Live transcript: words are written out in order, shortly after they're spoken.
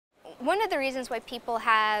One of the reasons why people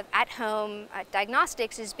have at-home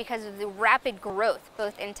diagnostics is because of the rapid growth,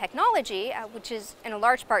 both in technology, which is in a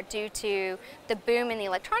large part due to the boom in the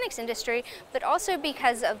electronics industry, but also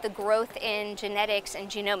because of the growth in genetics and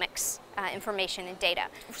genomics information and data.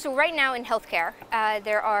 So right now in healthcare,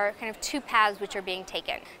 there are kind of two paths which are being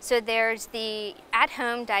taken. So there's the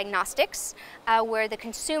at-home diagnostics, where the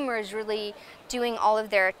consumer is really doing all of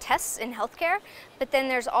their tests in healthcare, but then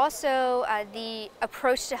there's also the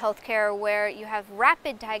approach to healthcare where you have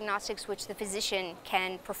rapid diagnostics which the physician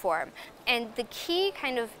can perform. And the key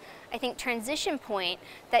kind of, I think, transition point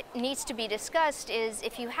that needs to be discussed is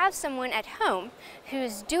if you have someone at home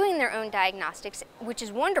who's doing their own diagnostics, which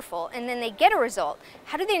is wonderful, and then they get a result,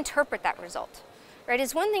 how do they interpret that result? Right?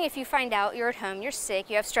 It's one thing if you find out you're at home, you're sick,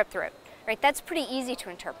 you have strep throat. Right? That's pretty easy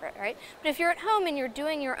to interpret, right? But if you're at home and you're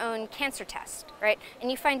doing your own cancer test, right,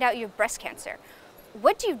 and you find out you have breast cancer,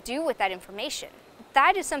 what do you do with that information?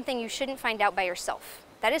 That is something you shouldn't find out by yourself.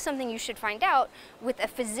 That is something you should find out with a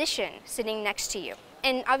physician sitting next to you.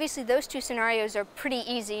 And obviously those two scenarios are pretty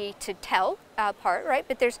easy to tell apart, right?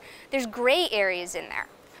 But there's gray areas in there.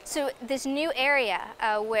 So this new area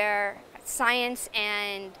where science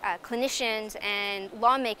and clinicians and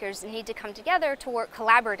lawmakers need to come together to work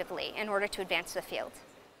collaboratively in order to advance the field.